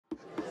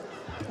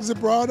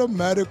Zebralter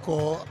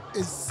Medical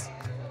is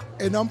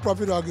a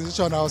non-profit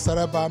organization that was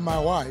started by my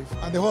wife,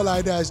 and the whole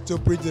idea is to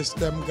bridge the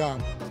STEM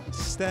gap.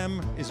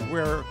 STEM is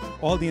where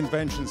all the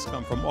inventions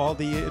come from, all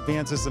the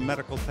advances in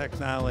medical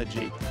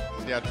technology.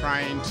 They are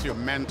trying to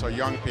mentor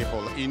young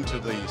people into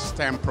the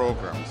STEM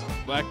programs.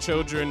 Black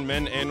children,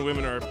 men and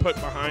women, are put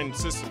behind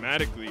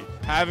systematically.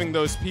 Having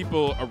those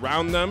people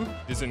around them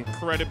is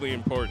incredibly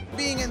important.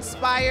 Being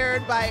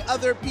inspired by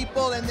other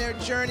people and their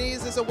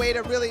journeys is a way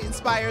to really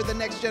inspire the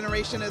next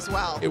generation as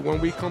well. When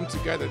we come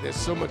together, there's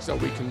so much that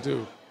we can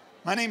do.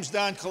 My name's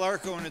Don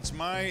Calarco, and it's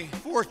my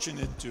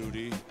fortunate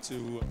duty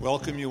to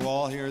welcome you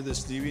all here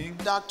this evening.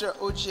 Dr.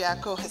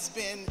 Ojiako has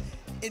been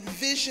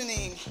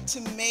envisioning to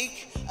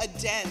make a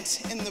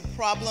dent in the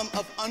problem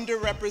of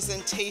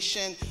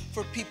underrepresentation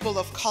for people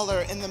of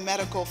color in the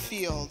medical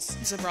fields.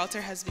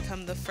 Zebralter has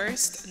become the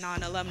first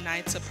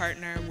non-alumni to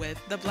partner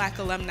with the Black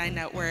Alumni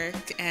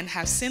Network and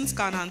have since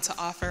gone on to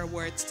offer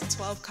awards to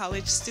 12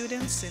 college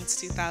students since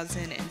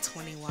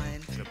 2021.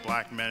 The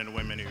black men and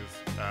women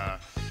who've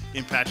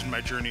impacted my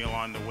journey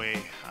along the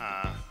way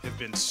have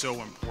been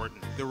so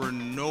important. There were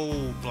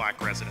no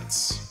black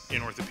residents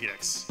in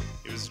orthopedics.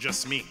 It was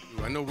just me.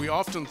 I know we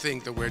often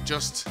think that we're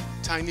just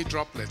tiny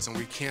droplets and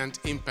we can't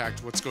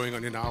impact what's going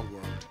on in our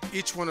world.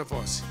 Each one of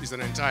us is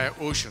an entire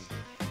ocean.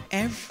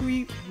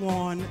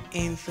 Everyone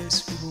in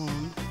this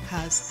room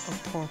has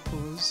a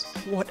purpose.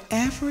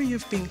 Whatever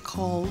you've been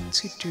called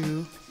to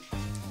do,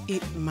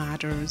 it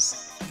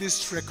matters.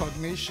 This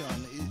recognition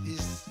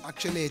is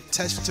actually a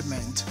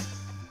testament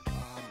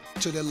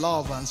to the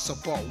love and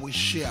support we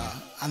share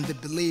and the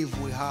belief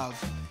we have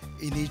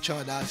in each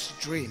other's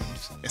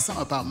dreams. It's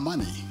not about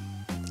money.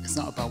 It's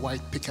not about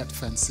white picket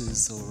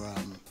fences or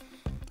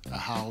a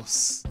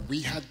house.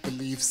 We had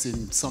beliefs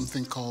in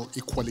something called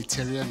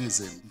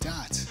equalitarianism.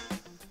 That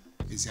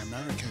is the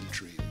American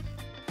dream.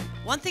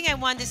 One thing I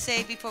wanted to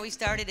say before we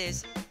started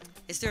is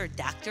there a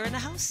doctor in the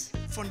house?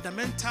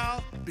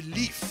 Fundamental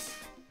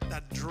belief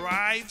that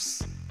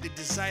drives the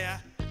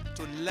desire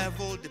to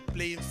level the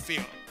playing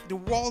field. The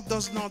world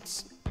does not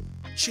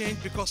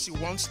change because it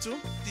wants to.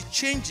 It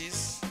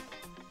changes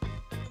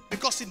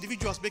because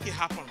individuals make it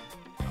happen.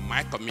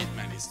 My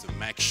commitment is to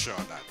make sure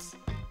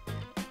that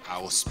I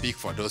will speak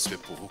for those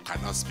people who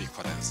cannot speak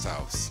for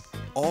themselves.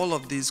 All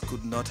of this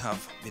could not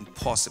have been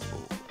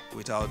possible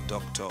without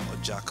Dr.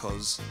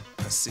 Ojiako's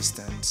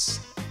persistence,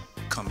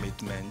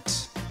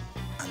 commitment,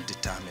 and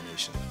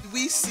determination.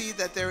 We see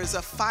that there is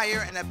a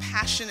fire and a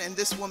passion in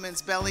this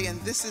woman's belly,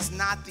 and this is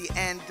not the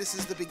end, this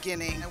is the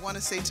beginning. I want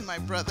to say to my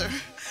brother,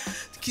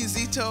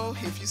 Kizito,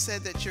 if you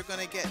said that you're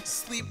going to get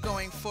sleep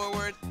going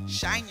forward,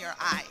 shine your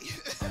eye.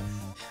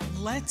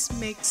 Let's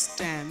make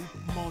STEM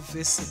more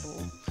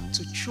visible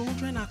to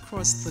children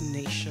across the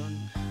nation.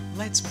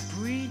 Let's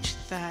bridge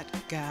that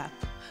gap.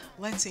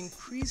 Let's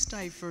increase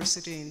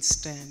diversity in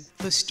STEM.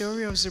 The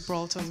story of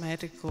Zebralter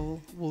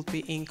Medical will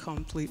be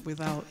incomplete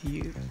without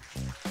you.